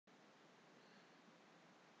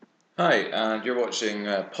Hi, and you're watching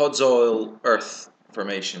Podzol Earth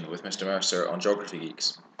Formation with Mr. Mercer on Geography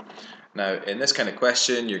Geeks. Now, in this kind of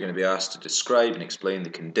question, you're going to be asked to describe and explain the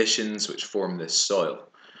conditions which form this soil.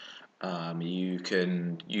 You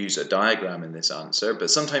can use a diagram in this answer, but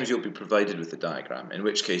sometimes you'll be provided with a diagram, in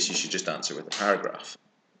which case you should just answer with a paragraph.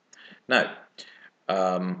 Now,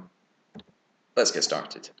 let's get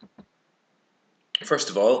started. First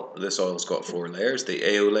of all, the soil's got four layers: the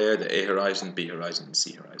AO layer, the A horizon, B horizon, and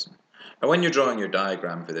C horizon. Now when you're drawing your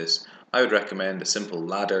diagram for this, I would recommend a simple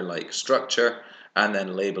ladder-like structure and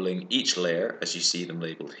then labeling each layer as you see them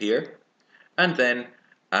labeled here, and then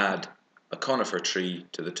add a conifer tree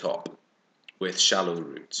to the top with shallow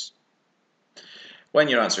roots. When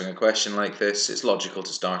you're answering a question like this, it's logical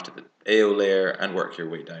to start at the AO layer and work your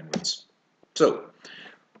way downwards. So,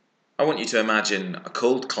 I want you to imagine a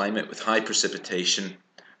cold climate with high precipitation,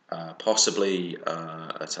 possibly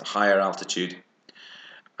at a higher altitude.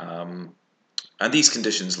 And these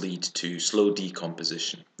conditions lead to slow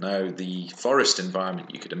decomposition. Now, the forest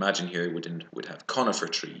environment you could imagine here would have conifer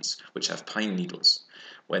trees, which have pine needles.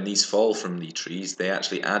 When these fall from the trees, they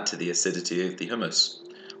actually add to the acidity of the humus,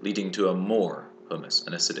 leading to a more humus,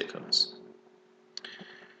 an acidic humus.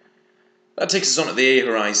 That takes us on to the A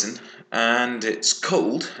horizon, and it's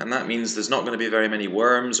cold, and that means there's not going to be very many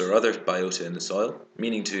worms or other biota in the soil,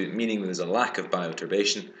 meaning there's a lack of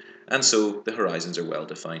bioturbation, and so the horizons are well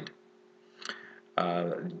defined.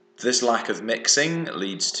 This lack of mixing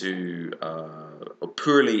leads to a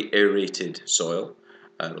poorly aerated soil.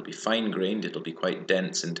 It'll be fine-grained, it'll be quite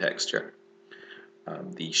dense in texture.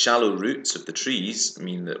 The shallow roots of the trees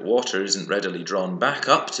mean that water isn't readily drawn back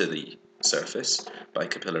up to the surface by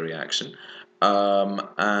capillary action,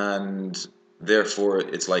 and therefore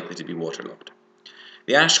it's likely to be waterlogged.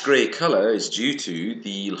 The ash-grey colour is due to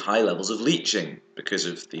the high levels of leaching because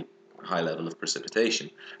of the high level of precipitation,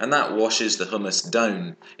 and that washes the humus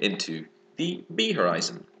down into the B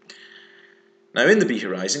horizon. Now in the B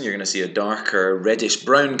horizon you're going to see a darker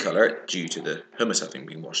reddish-brown colour due to the humus having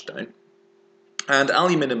been washed down, and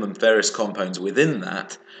aluminium and ferrous compounds within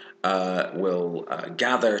that will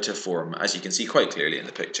gather to form, as you can see quite clearly in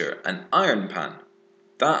the picture, an iron pan.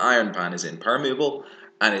 That iron pan is impermeable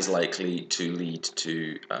and is likely to lead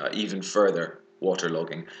to even further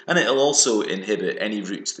waterlogging, and it'll also inhibit any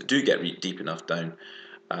roots that do get deep enough down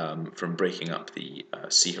from breaking up the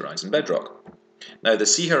sea horizon bedrock. Now the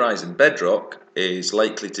sea horizon bedrock is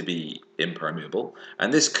likely to be impermeable,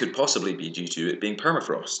 and this could possibly be due to it being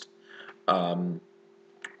permafrost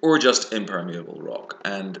or just impermeable rock,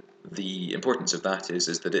 and the importance of that is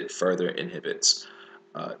that it further inhibits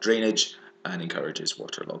drainage and encourages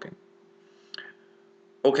waterlogging.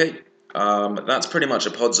 Okay, that's pretty much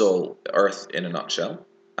a Podzol Earth in a nutshell.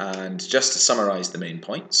 And just to summarise the main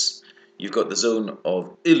points, you've got the zone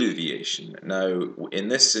of illuviation. Now, in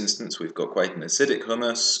this instance, we've got quite an acidic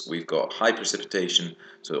humus, we've got high precipitation,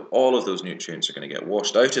 so all of those nutrients are going to get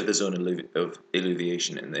washed out of the zone of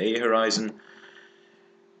illuviation in the A horizon.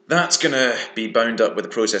 That's going to be bound up with the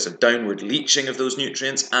process of downward leaching of those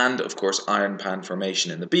nutrients and, of course, iron pan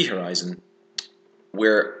formation in the B horizon,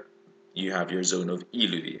 where you have your zone of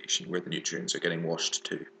eluviation, where the nutrients are getting washed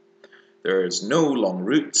to. There's no long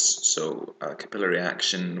roots, so capillary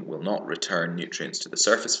action will not return nutrients to the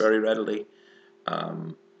surface very readily,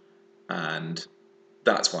 and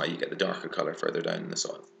that's why you get the darker colour further down in the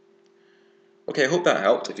soil. Okay, I hope that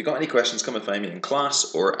helped. If you've got any questions, come and find me in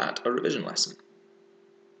class or at a revision lesson.